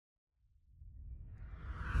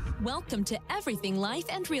Welcome to Everything Life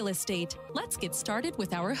and Real Estate. Let's get started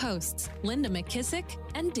with our hosts, Linda McKissick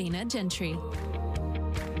and Dana Gentry.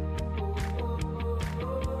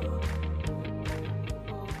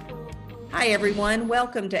 Hi, everyone.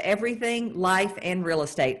 Welcome to Everything Life and Real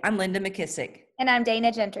Estate. I'm Linda McKissick. And I'm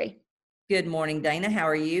Dana Gentry. Good morning, Dana. How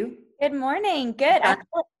are you? Good morning. Good.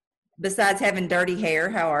 Besides having dirty hair,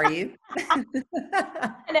 how are you? I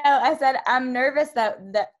know. I said I'm nervous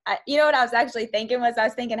you know what I was actually thinking was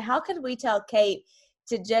how could we tell Kate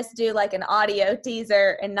to just do like an audio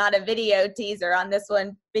teaser and not a video teaser on this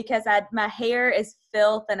one, because my hair is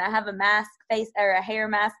filth and I have a hair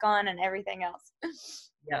mask on and everything else.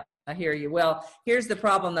 Yeah, I hear you. Well, here's the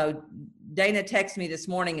problem though. Dana texted me this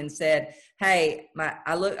morning and said, "Hey,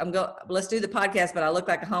 let's do the podcast, but I look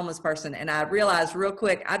like a homeless person." And I realized real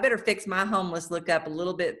quick, I better fix my homeless look up a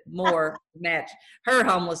little bit more to match her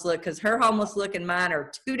homeless look, because her homeless look and mine are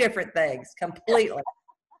two different things completely.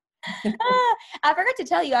 I forgot to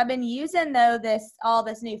tell you, I've been using all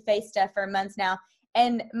this new face stuff for months now,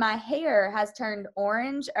 and my hair has turned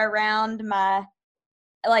orange around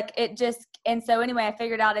and so anyway, I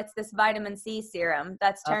figured out it's this vitamin C serum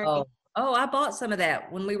that's turning. Oh, I bought some of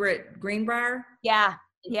that when we were at Greenbrier. Yeah.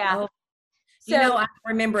 Oh. So, I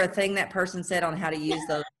remember a thing that person said on how to use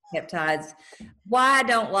those peptides. Why I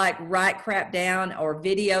don't write crap down or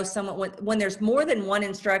video someone when there's more than one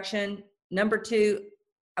instruction. Number two,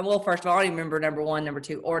 well, first of all, I don't even remember number one, number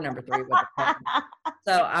two, or number three.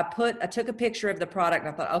 So I took a picture of the product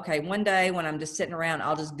and I thought, okay, one day when I'm just sitting around,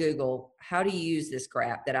 I'll just Google how to use this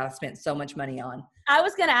crap that I've spent so much money on. I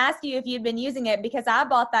was going to ask you if you'd been using it, because I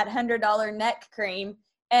bought that $100 neck cream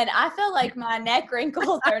and I feel like my neck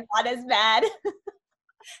wrinkles are not as bad.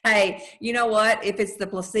 Hey, you know what? If it's the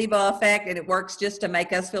placebo effect and it works just to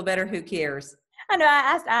make us feel better, who cares? I know. I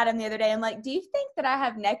asked Adam the other day, I'm like, do you think that I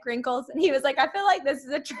have neck wrinkles? And he was like, I feel like this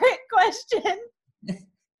is a trick question.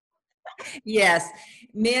 Yes.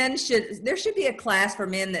 There should be a class for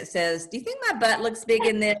men that says, do you think my butt looks big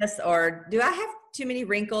in this? Or do I have too many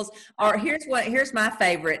wrinkles? Or here's my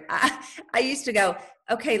favorite. I used to go,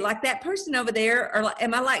 okay, like that person over there, or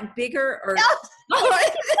am I bigger or?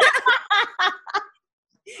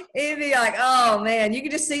 It'd be like, oh man, you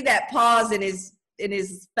could just see that pause in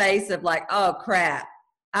his face of oh crap,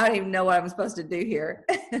 I don't even know what I'm supposed to do here.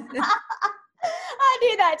 I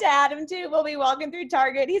do that to Adam too. We'll be walking through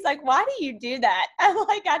Target. He's like, why do you do that? I'm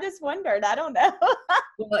like, I just wondered. I don't know.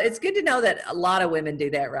 Well, it's good to know that a lot of women do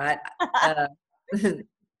that, right?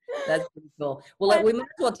 That's pretty cool. Well, we might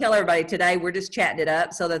as well tell everybody today we're just chatting it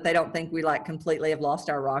up so that they don't think we completely have lost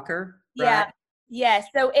our rocker. Right? Yeah. Yes.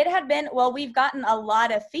 So it had been, we've gotten a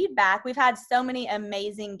lot of feedback. We've had so many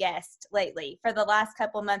amazing guests lately. For the last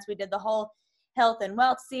couple of months, we did the whole health and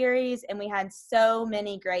wealth series, and we had so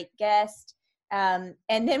many great guests. And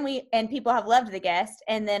people have loved the guest.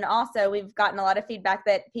 And then also we've gotten a lot of feedback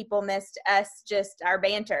that people missed us, just our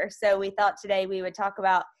banter. So we thought today we would talk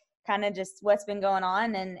about kind of just what's been going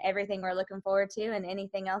on and everything we're looking forward to and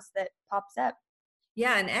anything else that pops up.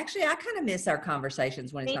 Yeah. And actually I kind of miss our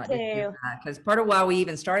conversations when it's not just you and I, because part of why we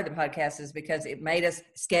even started the podcast is because it made us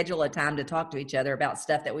schedule a time to talk to each other about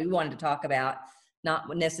stuff that we wanted to talk about,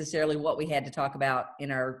 not necessarily what we had to talk about in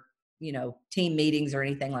our, team meetings or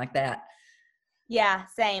anything like that. Yeah,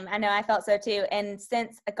 same. I know, I felt so too. And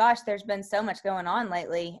since, there's been so much going on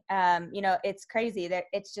lately. It's crazy that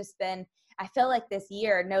it's just been, I feel like this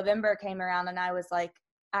year, November came around and I was like,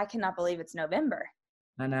 I cannot believe it's November.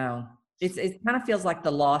 I know. It kind of feels like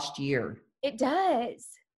the lost year. It does.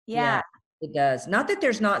 Yeah. It does. Not that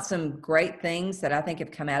there's not some great things that I think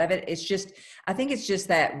have come out of it. I think it's just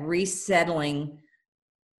that resettling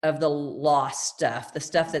of the lost stuff, the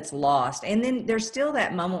stuff that's lost. And then there's still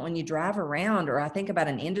that moment when you drive around, or I think about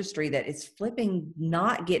an industry that is flipping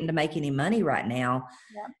not getting to make any money right now.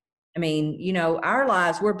 Yeah. I mean, our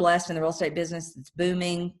lives, we're blessed in the real estate business. It's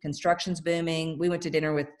booming. Construction's booming. We went to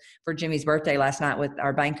dinner for Jimmy's birthday last night with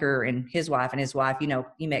our banker and his wife. You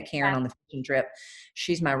met Karen on the fishing trip.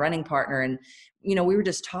 She's my running partner. And, we were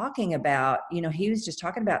just talking about, he was just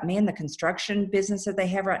talking about, man, the construction business that they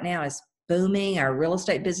have right now is booming. Our real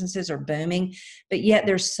estate businesses are booming, but yet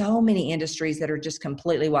there's so many industries that are just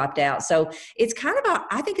completely wiped out. So it's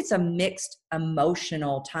I think it's a mixed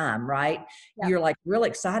emotional time, right? Yeah. You're real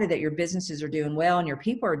excited that your businesses are doing well and your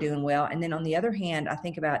people are doing well. And then on the other hand, I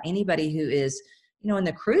think about anybody who is, in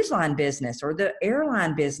the cruise line business or the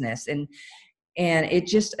airline business. And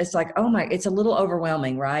it's like, oh my, it's a little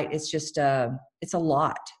overwhelming, right? It's just, it's a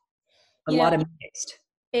lot of mixed.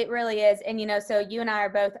 It really is. And, so you and I are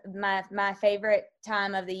both, my favorite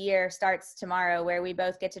time of the year starts tomorrow, where we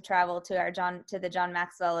both get to travel to the John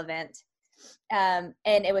Maxwell event. And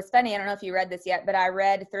it was funny. I don't know if you read this yet, but I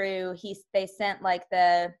read through, they sent like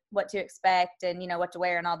the, what to expect and, what to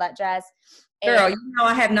wear and all that jazz. Girl,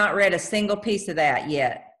 I have not read a single piece of that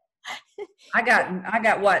yet. I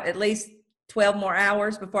got what, at least 12 more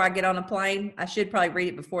hours before I get on a plane. I should probably read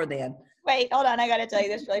it before then. Wait, hold on. I got to tell you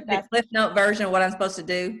this really fast. The Cliff Note version of what I'm supposed to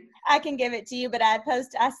do. I can give it to you, but I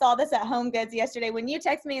saw this at Home Goods yesterday. When you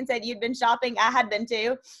texted me and said you'd been shopping, I had been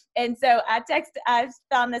too. And so I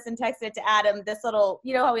found this and texted it to Adam, this little,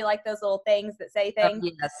 how we like those little things that say things?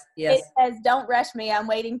 Oh, yes. It says, "Don't rush me. I'm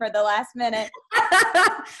waiting for the last minute."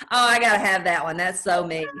 Oh, I got to have that one. That's so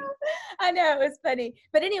me. I know, it was funny.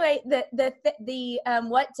 But anyway, the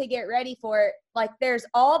what to get ready for, like there's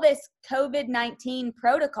all this COVID-19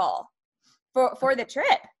 protocol for the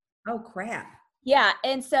trip. Oh, crap. Yeah.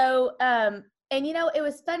 And so, it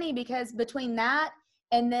was funny because between that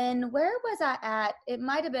and then where was I at? It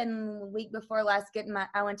might've been the week before last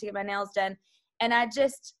I went to get my nails done, and I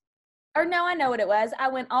know what it was. I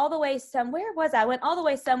went all the way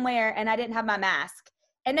somewhere and I didn't have my mask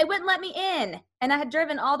and they wouldn't let me in, and I had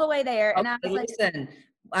driven all the way there. And okay, I was listen,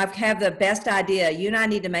 I have the best idea. You and I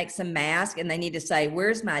need to make some masks, and they need to say,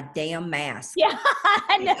 "Where's my damn mask?" Yeah.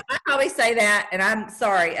 I know. I always say that, and I'm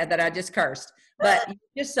sorry that I just cursed. But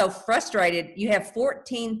you're just so frustrated. You have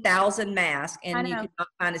 14,000 masks, and you cannot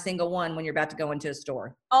find a single one when you're about to go into a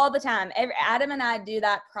store. All the time. Adam and I do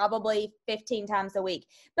that probably 15 times a week.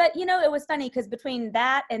 But, it was funny because between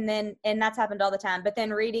that and that's happened all the time. But then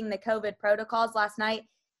reading the COVID protocols last night,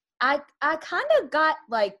 I kind of got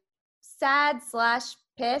like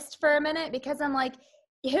sad/pissed for a minute, because I'm like,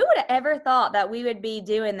 who would have ever thought that we would be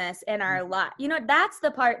doing this in our life? That's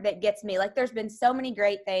the part that gets me. Like, there's been so many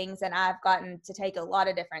great things, and I've gotten to take a lot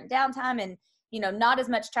of different downtime, and, not as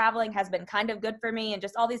much traveling has been kind of good for me, and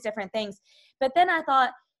just all these different things. But then I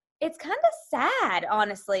thought, it's kind of sad,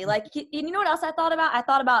 honestly. Like, you know what else I thought about? I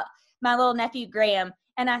thought about my little nephew, Graham,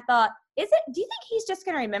 and I thought, do you think he's just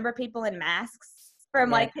going to remember people in masks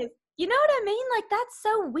from like his, you know what I mean? Like, that's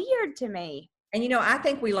so weird to me. And, I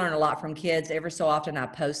think we learn a lot from kids. Every so often I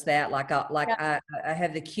post that. I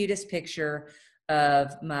have the cutest picture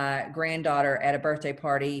of my granddaughter at a birthday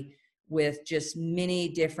party with just many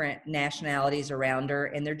different nationalities around her.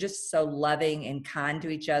 And they're just so loving and kind to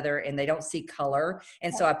each other, and they don't see color.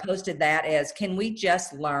 And so I posted that as, can we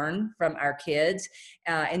just learn from our kids?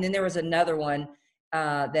 And then there was another one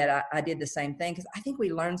that I did the same thing, because I think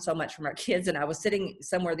we learn so much from our kids. And I was sitting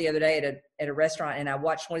somewhere the other day at a restaurant, and I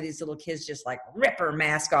watched one of these little kids just like rip her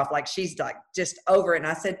mask off, like she's like just over it. And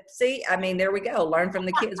I said, see, there we go. Learn from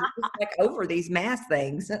the kids. We're just like over these mask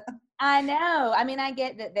things. I know. I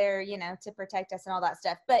get that they're, to protect us and all that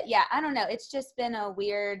stuff. But yeah, I don't know. It's just been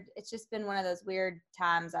one of those weird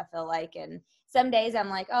times, I feel like. And some days I'm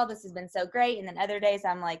like, oh, this has been so great. And then other days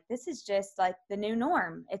I'm like, this is just like the new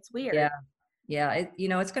norm. It's weird. Yeah.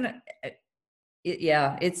 It's going to,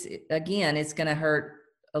 it's going to hurt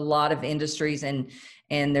a lot of industries, and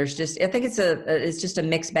there's just, I think it's just a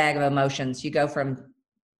mixed bag of emotions. You go from,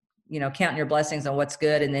 counting your blessings on what's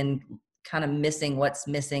good, and then kind of missing what's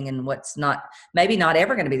missing and what's not, maybe not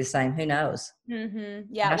ever going to be the same. Who knows? Mm-hmm.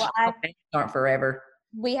 Yeah. Aren't forever.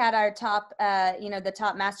 We had our top, the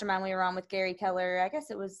top mastermind we were on with Gary Keller. I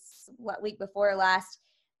guess it was week before last.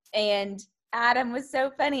 And Adam was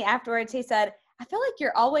so funny afterwards. He said, I feel like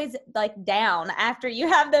you're always like down after you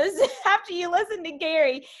have those, after you listen to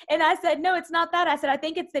Gary. And I said, no, it's not that. I said, I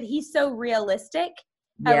think it's that he's so realistic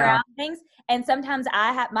around things. And sometimes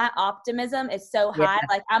my optimism is so high.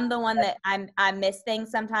 Like, I'm the one that I miss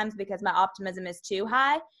things sometimes because my optimism is too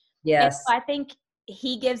high. Yes. And so I think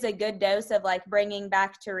he gives a good dose of like bringing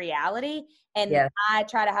back to reality. And I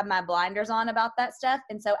try to have my blinders on about that stuff.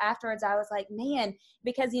 And so afterwards I was like, man,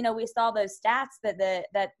 because, we saw those stats that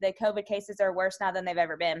the COVID cases are worse now than they've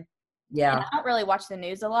ever been. Yeah. And I don't really watch the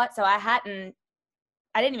news a lot. So I didn't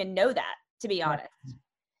even know that, to be honest.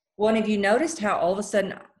 Well, and have you noticed how all of a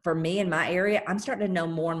sudden for me in my area, I'm starting to know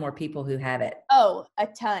more and more people who have it? Oh, a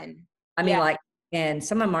ton. I mean, and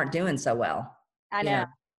some of them aren't doing so well. I know.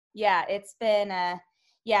 Yeah, it's been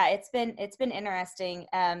it's been interesting.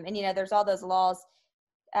 And there's all those laws.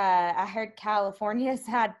 I heard California's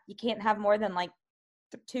had, you can't have more than like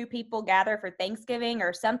 2 people gather for Thanksgiving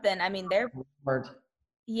or something. They're hard.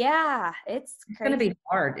 Yeah, it's going to be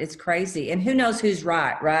hard. It's crazy. And who knows who's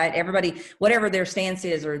right? Everybody, whatever their stance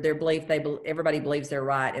is or their belief, everybody believes they're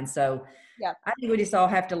right. And so I think we just all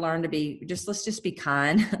have to learn to let's just be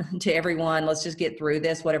kind to everyone. Let's just get through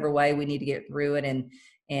this, whatever way we need to get through it.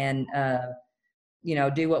 And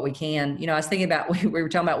do what we can. I was thinking about, we were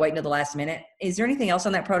talking about waiting till the last minute. Is there anything else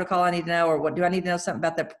on that protocol I need to know, or what do I need to know something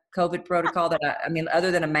about the COVID protocol that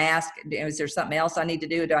other than a mask, is there something else I need to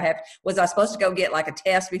do? Was I supposed to go get like a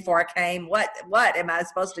test before I came? What am I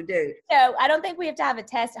supposed to do? So I don't think we have to have a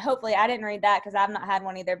test. Hopefully, I didn't read that because I've not had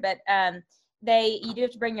one either, but you do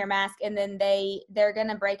have to bring your mask, and then they're going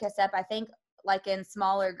to break us up, I think, like in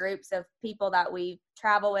smaller groups of people that we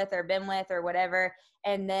travel with or been with or whatever.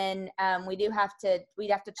 And then we'd have to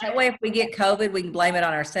check. That way, if we get COVID, we can blame it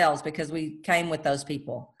on ourselves because we came with those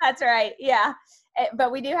people. That's right. Yeah.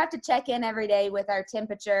 But we do have to check in every day with our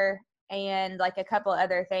temperature and like a couple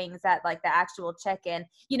other things that like the actual check-in,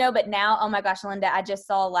 but now, oh my gosh, Linda, I just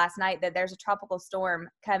saw last night that there's a tropical storm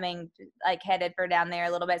coming, like headed for down there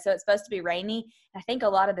a little bit. So it's supposed to be rainy. I think a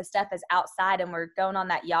lot of the stuff is outside and we're going on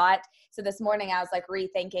that yacht. So this morning I was like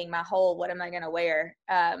rethinking my whole, what am I going to wear?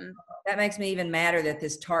 That makes me even madder that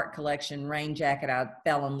this Tarte collection rain jacket I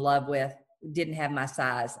fell in love with didn't have my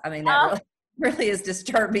size. That really is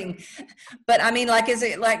disturbing. But is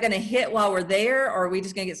it like going to hit while we're there, or are we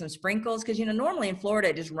just going to get some sprinkles? Because normally in Florida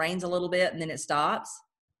it just rains a little bit and then it stops.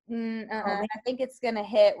 I think it's going to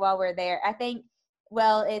hit while we're there. I think,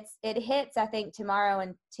 it hits I think tomorrow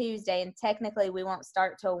and Tuesday, and technically we won't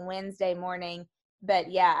start till Wednesday morning.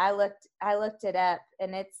 But yeah, I looked it up,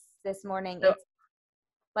 and it's this morning. So, it's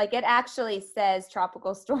like it actually says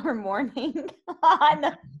tropical storm warning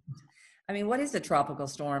on. What is a tropical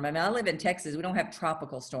storm? I live in Texas. We don't have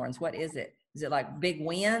tropical storms. What is it? Is it like big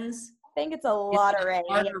winds? I think it's a lot of rain.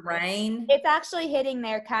 Rain. It's actually hitting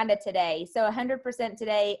there kind of today. So 100%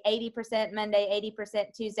 today, 80% Monday,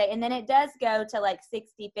 80% Tuesday. And then it does go to like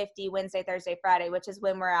 60-50 Wednesday, Thursday, Friday, which is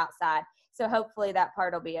when we're outside. So hopefully that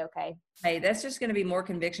part will be okay. Hey, that's just going to be more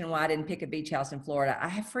conviction why I didn't pick a beach house in Florida. I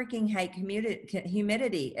freaking hate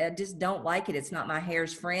humidity. I just don't like it. It's not my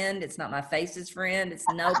hair's friend. It's not my face's friend. It's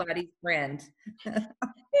nobody's friend. Yeah,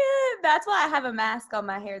 that's why I have a mask on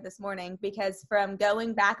my hair this morning, because from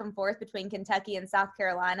going back and forth between Kentucky and South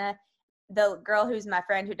Carolina, the girl who's my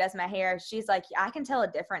friend who does my hair, she's like, I can tell a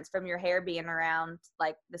difference from your hair being around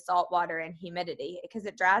like the salt water and humidity because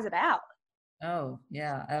it dries it out. Oh,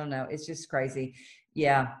 yeah. I don't know. It's just crazy.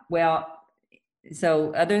 Yeah. Well,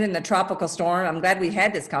 so other than the tropical storm, I'm glad we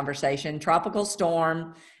had this conversation. Tropical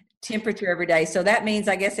storm, temperature every day. So that means,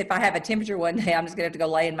 I guess, if I have a temperature one day, I'm just going to have to go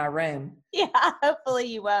lay in my room. Yeah, hopefully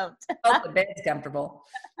you won't. Hope the bed's comfortable.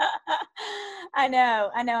 I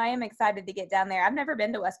know. I am excited to get down there. I've never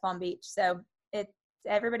been to West Palm Beach, so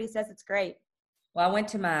everybody says it's great. Well, I went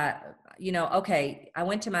to my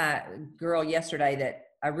girl yesterday that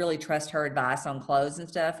I really trust her advice on clothes and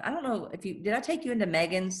stuff. I don't know did I take you into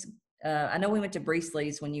Megan's? I know we went to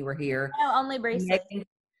Breesley's when you were here. No, only Breesley's.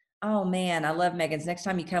 Oh man, I love Megan's. Next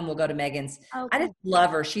time you come, we'll go to Megan's. Okay. I just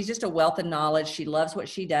love her. She's just a wealth of knowledge. She loves what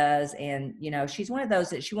she does. And, she's one of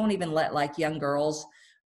those that she won't even let like young girls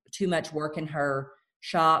too much work in her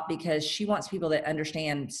shop, because she wants people that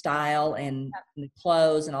understand style and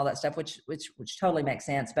clothes and all that stuff, which totally makes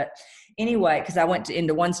sense. But anyway, because I went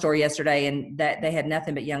into one store yesterday and that they had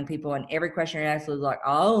nothing but young people, and every question I asked was like,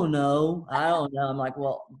 oh no, I don't know. I'm like,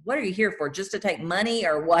 well, what are you here for? Just to take money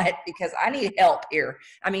or what? Because I need help here.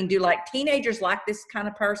 Do like teenagers like this kind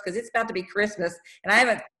of purse? Because it's about to be Christmas and I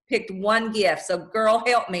haven't picked one gift. So girl,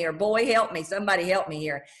 help me, or boy, help me. Somebody help me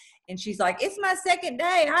here. And she's like, it's my second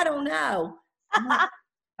day. I don't know.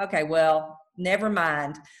 Okay, well, never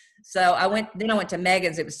mind. So I went to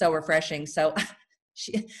Megan's. It was so refreshing. So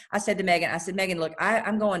I said to Megan, look,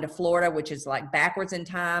 I'm going to Florida, which is like backwards in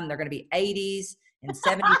time. They're going to be 80s and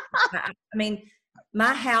 70s.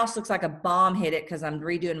 My house looks like a bomb hit it because I'm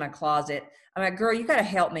redoing my closet. I'm like, girl, you got to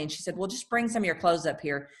help me. And she said, well, just bring some of your clothes up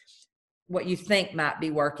here, what you think might be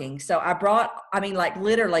working. So I brought,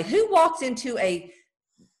 literally, who walks into a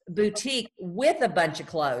boutique with a bunch of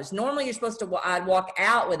clothes? Normally you're supposed to, I'd walk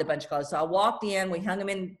out with a bunch of clothes. So I walked in, we hung them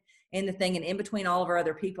in the thing, and in between all of our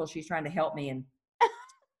other people, she's trying to help me.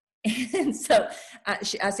 And so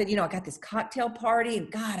I said, I got this cocktail party,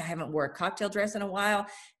 and God, I haven't worn a cocktail dress in a while.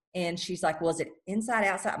 And she's like, well, is it inside,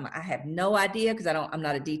 outside? I have no idea, because I'm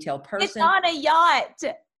not a detailed person. It's on a yacht.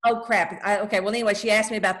 Oh crap. Okay. Well, anyway, she asked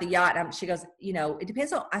me about the yacht. She goes, it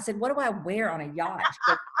depends on, I said, what do I wear on a yacht?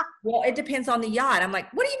 She goes, well, it depends on the yacht. I'm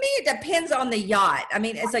like, what do you mean it depends on the yacht?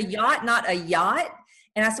 It's a yacht, not a yacht.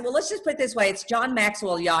 And I said, well, let's just put it this way. It's John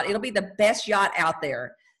Maxwell yacht. It'll be the best yacht out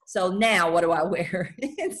there. So now what do I wear?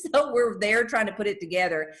 And so we're there trying to put it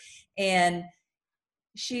together. And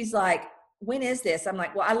she's like, when is this? I'm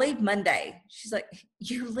like, well, I leave Monday. She's like,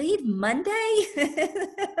 you leave Monday?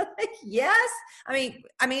 Like, yes. I mean,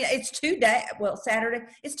 it's 2 days. Well, Saturday,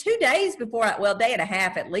 it's 2 days before day and a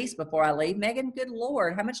half at least before I leave. Megan, good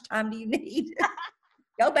Lord, how much time do you need?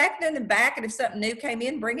 Go back in the back, and if something new came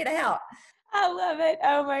in, bring it out. I love it.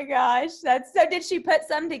 Oh my gosh. So did she put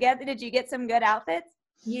some together? Did you get some good outfits?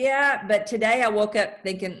 Yeah, but today I woke up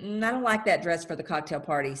thinking, I don't like that dress for the cocktail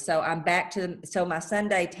party. So I'm back so my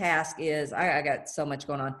Sunday task is, I got so much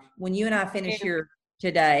going on. When you and I finish here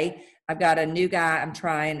today, I've got a new guy I'm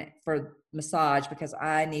trying for massage because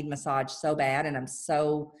I need massage so bad, and I'm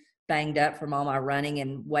so banged up from all my running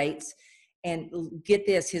and weights. And get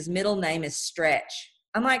this, his middle name is Stretch.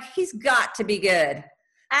 I'm like, he's got to be good.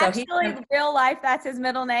 Actually, in real life, that's his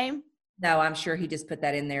middle name? No, I'm sure he just put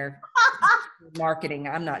that in there. Marketing,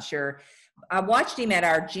 I'm not sure. I watched him at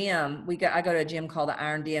our gym. I go to a gym called the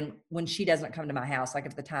Iron Den when she doesn't come to my house, like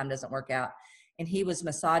if the time doesn't work out. And he was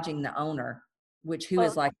massaging the owner, who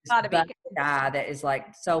is like this guy that is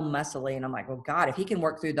like so muscly. And I'm like, well, God, if he can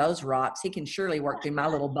work through those rocks, he can surely work through my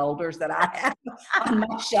little boulders that I have on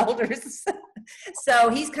my shoulders. So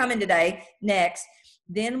he's coming today. Next.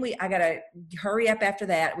 Then I got to hurry up after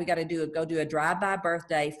that. We got to go do a drive-by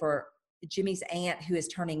birthday for Jimmy's aunt who is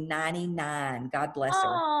turning 99. God bless her.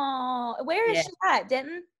 Oh, where is she at?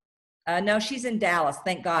 Denton? No, she's in Dallas.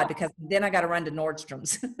 Thank God, because then I got to run to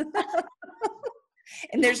Nordstrom's.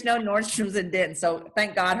 And there's no Nordstrom's in Denton. So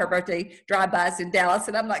thank God her birthday drive-by is in Dallas.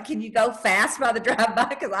 And I'm like, can you go fast by the drive-by?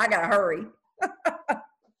 Because I got to hurry.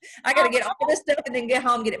 I got to get all this stuff and then get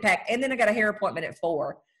home, get it packed. And then I got a hair appointment at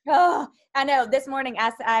 4. Oh, I know. This morning, I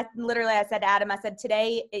said to Adam, I said,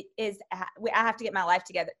 today I have to get my life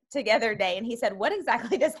together day. And he said, what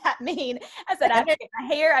exactly does that mean? I said, I have to get my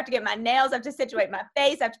hair, I have to get my nails, I have to situate my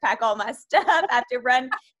face, I have to pack all my stuff, I have to run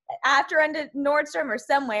to Nordstrom or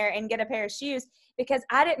somewhere and get a pair of shoes because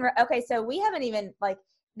so we haven't even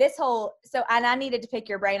and I needed to pick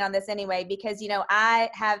your brain on this anyway, because, I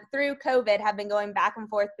have through COVID have been going back and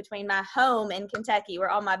forth between my home in Kentucky where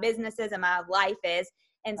all my businesses and my life is,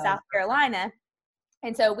 in South Carolina.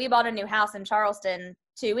 And so we bought a new house in Charleston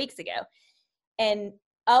 2 weeks ago. And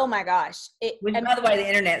oh my gosh. By the way, the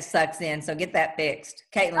internet sucks in, so get that fixed.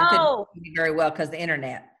 Caitlin couldn't do very well because the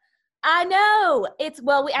internet. I know.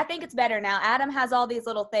 I think it's better now. Adam has all these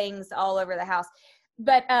little things all over the house.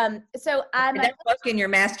 But so they don't work in your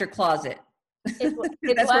master closet. It's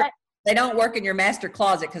what? They don't work in your master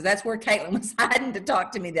closet, because that's where Caitlin was hiding to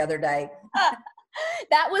talk to me the other day.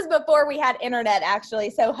 That was before we had internet, actually.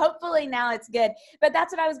 So hopefully now it's good. But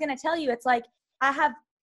that's what I was going to tell you. It's like I have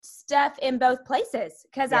stuff in both places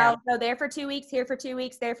because I'll go there for 2 weeks, here for 2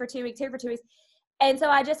 weeks, there for 2 weeks, here for 2 weeks. And so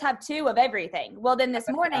I just have 2 of everything. Well, then this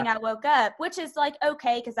morning I woke up, which is like,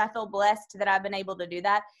 okay, because I feel blessed that I've been able to do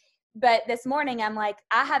that. But this morning I'm like,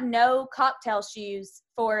 I have no cocktail shoes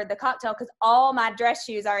for the cocktail because all my dress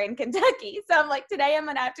shoes are in Kentucky. So I'm like, today I'm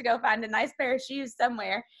going to have to go find a nice pair of shoes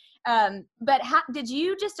somewhere. But did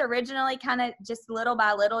you just originally kind of just little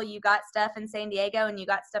by little, you got stuff in San Diego and you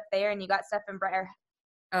got stuff there and you got stuff in Brer?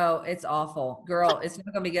 Oh, it's awful. Girl, it's not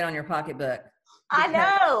going to be good on your pocketbook. I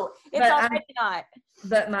know. It's already not.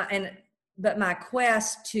 But my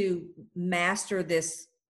quest to master this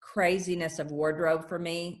craziness of wardrobe for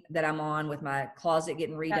me that I'm on with my closet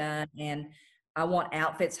getting redone, and I want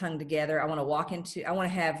outfits hung together. I want to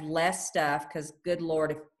have less stuff because good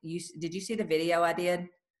Lord, did you see the video I did?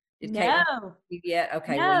 No. Yeah.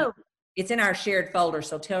 Okay. No. Well, it's in our shared folder.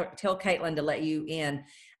 So tell Caitlin to let you in.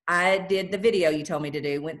 I did the video you told me to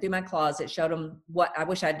do, went through my closet, showed them what I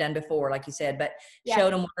wish I'd done before, like you said, but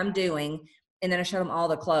showed them what I'm doing. And then I showed them all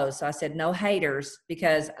the clothes. So I said, no haters,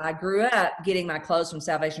 because I grew up getting my clothes from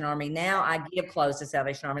Salvation Army. Now I give clothes to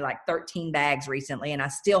Salvation Army, like 13 bags recently, and I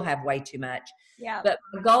still have way too much. Yeah. But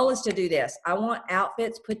my goal is to do this. I want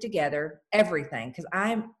outfits put together, everything, because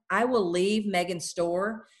I will leave Megan's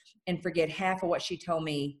store and forget half of what she told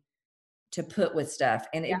me to put with stuff.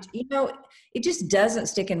 And it just doesn't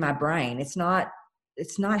stick in my brain. It's not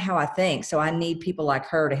how I think. So I need people like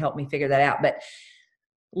her to help me figure that out. But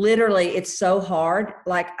literally it's so hard.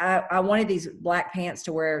 Like I wanted these black pants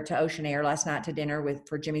to wear to Ocean Air last night to dinner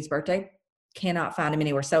for Jimmy's birthday. Cannot find them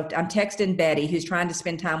anywhere. So I'm texting Betty, who's trying to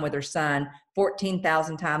spend time with her son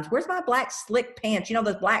 14,000 times. Where's my black slick pants?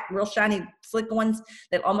 Those black, real shiny, slick ones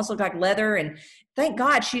that almost look like leather. And thank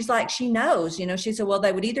God she's like, she knows, she said, well,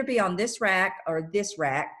 they would either be on this rack or this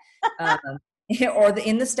rack, or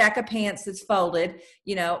in the stack of pants that's folded,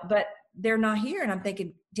 but they're not here. And I'm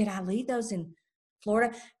thinking, did I leave those in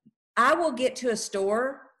Florida? I will get to a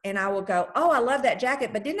store and I will go, oh, I love that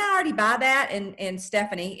jacket, but didn't I already buy that? And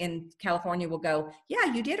Stephanie in California will go, yeah,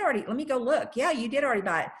 you did already. Let me go look. Yeah, you did already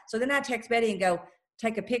buy it. So then I text Betty and go,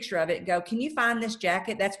 take a picture of it and go, can you find this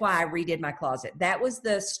jacket? That's why I redid my closet. That was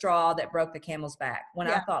the straw that broke the camel's back. When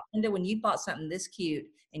I thought, Linda, when you bought something this cute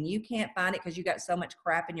and you can't find it because you got so much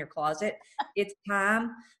crap in your closet, it's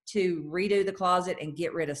time to redo the closet and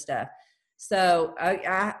get rid of stuff. So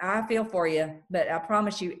I feel for you, but I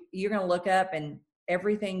promise you, you're going to look up and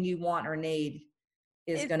everything you want or need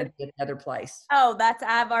is going to be another place. Oh,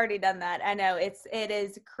 I've already done that. I know it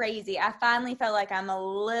is crazy. I finally feel like I'm a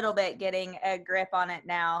little bit getting a grip on it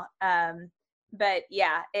now. But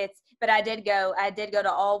yeah, but I did go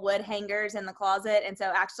to all wood hangers in the closet. And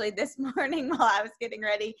so actually this morning while I was getting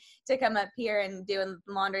ready to come up here and doing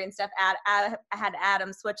laundry and stuff, I had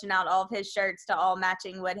Adam switching out all of his shirts to all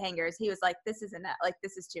matching wood hangers. He was like, this is enough. Like,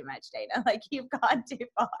 this is too much, Dana. Like, you've gone too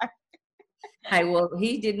far. Hey, well,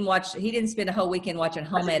 he didn't spend a whole weekend watching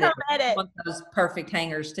Home Edit. One of those perfect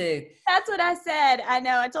hangers too. That's what I said. I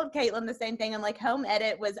know. I told Caitlin the same thing. I'm like, Home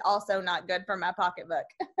Edit was also not good for my pocketbook.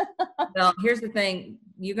 Well, here's the thing.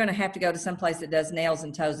 You're going to have to go to some place that does nails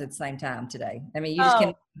and toes at the same time today. I mean, you just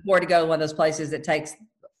can't afford to go to one of those places that takes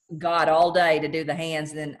God all day to do the hands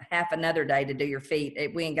and then half another day to do your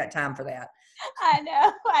feet. We ain't got time for that.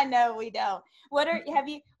 I know we don't. What are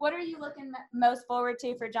you looking most forward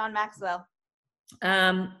to for John Maxwell?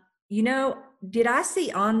 Did I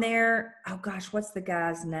see on there, oh gosh, what's the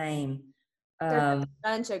guy's name? There's a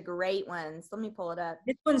bunch of great ones. Let me pull it up.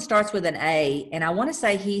 This one starts with an A, and I want to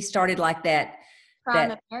say he started like that.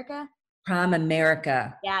 Prime America? Prime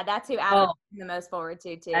America. Yeah, that's who I'm the most forward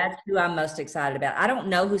to too. That's who I'm most excited about. I don't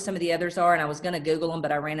know who some of the others are, and I was going to Google them,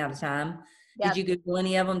 but I ran out of time. Yep. Did you Google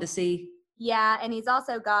any of them to see? Yeah, and he's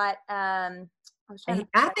also got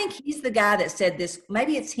I think he's the guy that said this.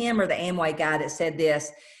 Maybe it's him or the Amway guy that said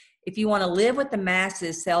this. If you want to live with the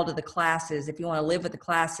masses, sell to the classes. If you want to live with the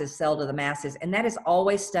classes, sell to the masses. And that is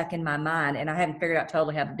always stuck in my mind. And I haven't figured out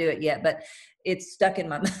totally how to do it yet, but it's stuck in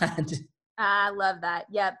my mind. I love that.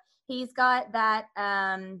 Yep. He's got that.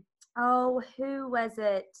 Who was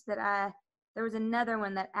it there was another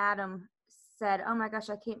one that Adam said, oh my gosh,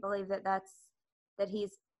 I can't believe that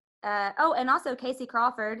he's, and also Casey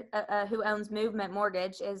Crawford, who owns Movement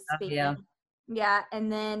Mortgage, is speaking. Yeah.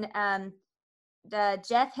 And then,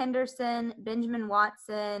 Jeff Henderson, Benjamin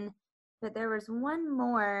Watson, but there was one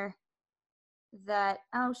more that,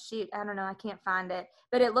 I don't know, I can't find it,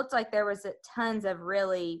 but it looked like there was tons of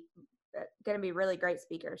really going to be really great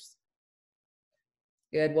speakers.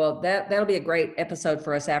 Good. Well, that'll be a great episode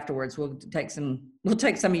for us afterwards. We'll take some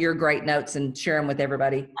of your great notes and share them with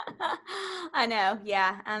everybody. I know.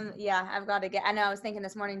 Yeah. I've got to I know. I was thinking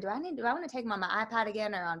this morning, do I want to take them on my iPad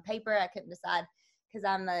again or on paper? I couldn't decide, because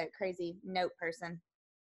I'm a crazy note person.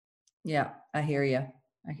 Yeah, I hear you.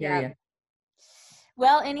 You.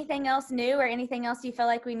 Well, anything else new or anything else you feel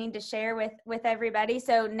like we need to share with everybody?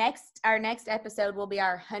 So our next episode will be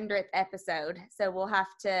our 100th episode. So we'll have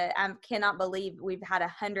to, I cannot believe we've had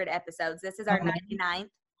 100 episodes. This is our 99th.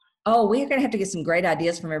 Oh, we're going to have to get some great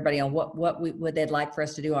ideas from everybody on what they'd like for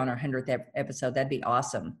us to do on our 100th episode. That'd be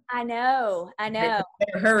awesome. I know.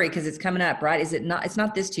 Better hurry, because it's coming up, right? Is it not? It's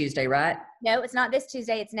not this Tuesday, right? No, it's not this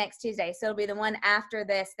Tuesday. It's next Tuesday. So it'll be the one after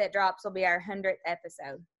this that drops will be our 100th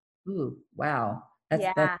episode. Ooh, wow.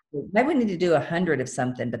 That's cool. Maybe we need to do 100 of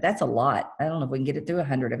something, but that's a lot. I don't know if we can get it through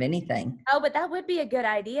 100 of anything. Oh, but that would be a good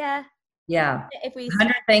idea. Yeah. If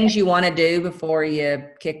 100 things you want to do before you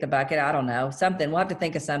kick the bucket. I don't know. Something. We'll have to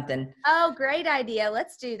think of something. Oh, great idea.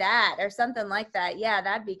 Let's do that or something like that. Yeah,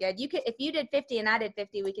 that'd be good. If you did 50 and I did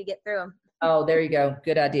 50, we could get through them. Oh, there you go.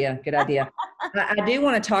 Good idea. I do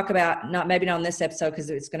want to talk about, maybe not on this episode because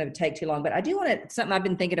it's going to take too long, but I do want to, something I've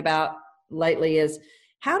been thinking about lately is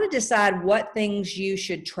how to decide what things you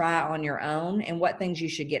should try on your own and what things you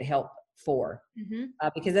should get help for,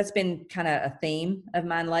 because that's been kind of a theme of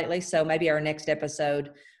mine lately. So maybe our next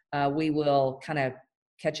episode, we will kind of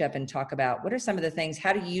catch up and talk about what are some of the things,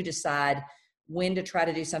 how do you decide when to try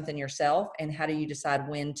to do something yourself, and how do you decide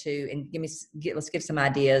when to, and let's give some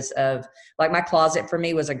ideas of, like, my closet for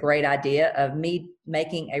me was a great idea of me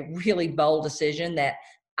making a really bold decision that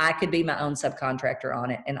I could be my own subcontractor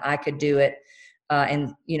on it and I could do it.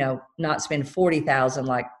 And, not spend $40,000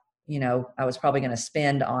 like, I was probably going to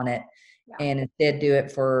spend on it, and instead do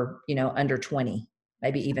it for, under 20,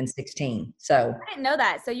 maybe even 16. So I didn't know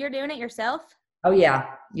that. So you're doing it yourself? Oh yeah.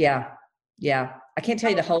 I can't tell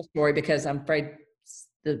you the whole story because I'm afraid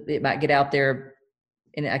it might get out there,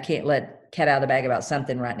 and I can't let cat out of the bag about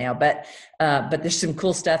something right now, but there's some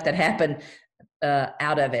cool stuff that happened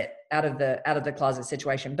out of it. out of the closet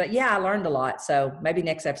situation. But yeah, I learned a lot. So maybe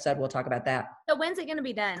next episode we'll talk about that. So when's it going to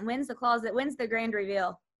be done? When's the closet? When's the grand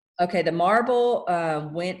reveal? Okay. The marble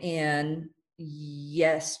went in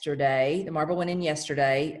yesterday.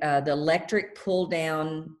 The electric pull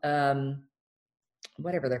down,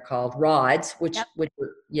 whatever they're called, rods, which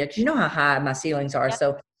because you know how high my ceilings are. Yep.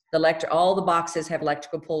 So all the boxes have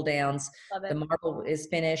electrical pull downs. The marble is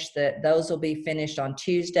finished. Those will be finished on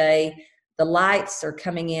Tuesday. The lights are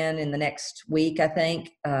coming in the next week, I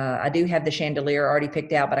think. I do have the chandelier already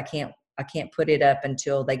picked out, but I can't put it up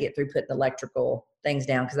until they get through putting the electrical things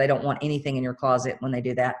down, because they don't want anything in your closet when they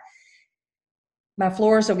do that. My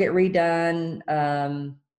floors will get redone.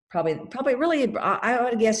 Probably really, I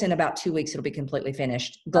would guess in about 2 weeks, it'll be completely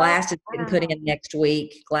finished. Glass is getting put in next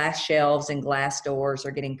week. Glass shelves and glass doors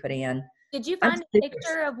are getting put in. Did you find a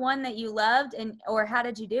picture of one that you loved, or how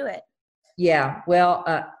did you do it? Yeah. Well,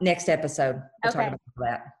 next episode, we'll talk about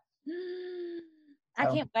that. I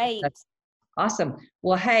can't wait. Awesome.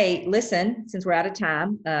 Well, hey, listen, since we're out of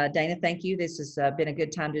time, Dana, thank you. This has been a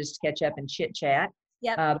good time to just catch up and chit chat.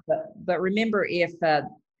 Yep. But remember, if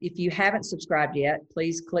you haven't subscribed yet,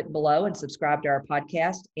 please click below and subscribe to our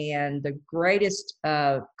podcast. And the greatest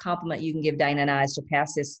compliment you can give Dana and I is to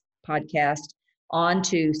pass this podcast on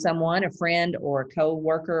to someone, a friend or a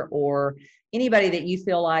co-worker, or anybody that you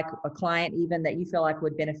feel like, a client even, that you feel like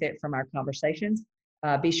would benefit from our conversations.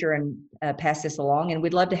 Be sure and pass this along. And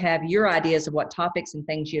we'd love to have your ideas of what topics and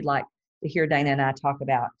things you'd like to hear Dana and I talk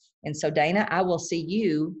about. And so, Dana, I will see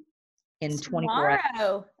you in 24 hours.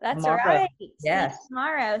 That's right. Yes. See you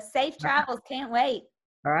tomorrow. Safe travels. Can't wait.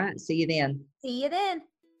 All right. See you then. See you then.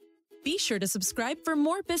 Be sure to subscribe for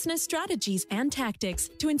more business strategies and tactics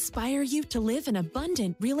to inspire you to live an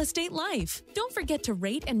abundant real estate life. Don't forget to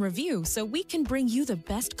rate and review so we can bring you the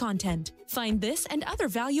best content. Find this and other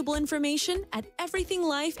valuable information at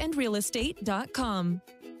everythinglifeandrealestate.com.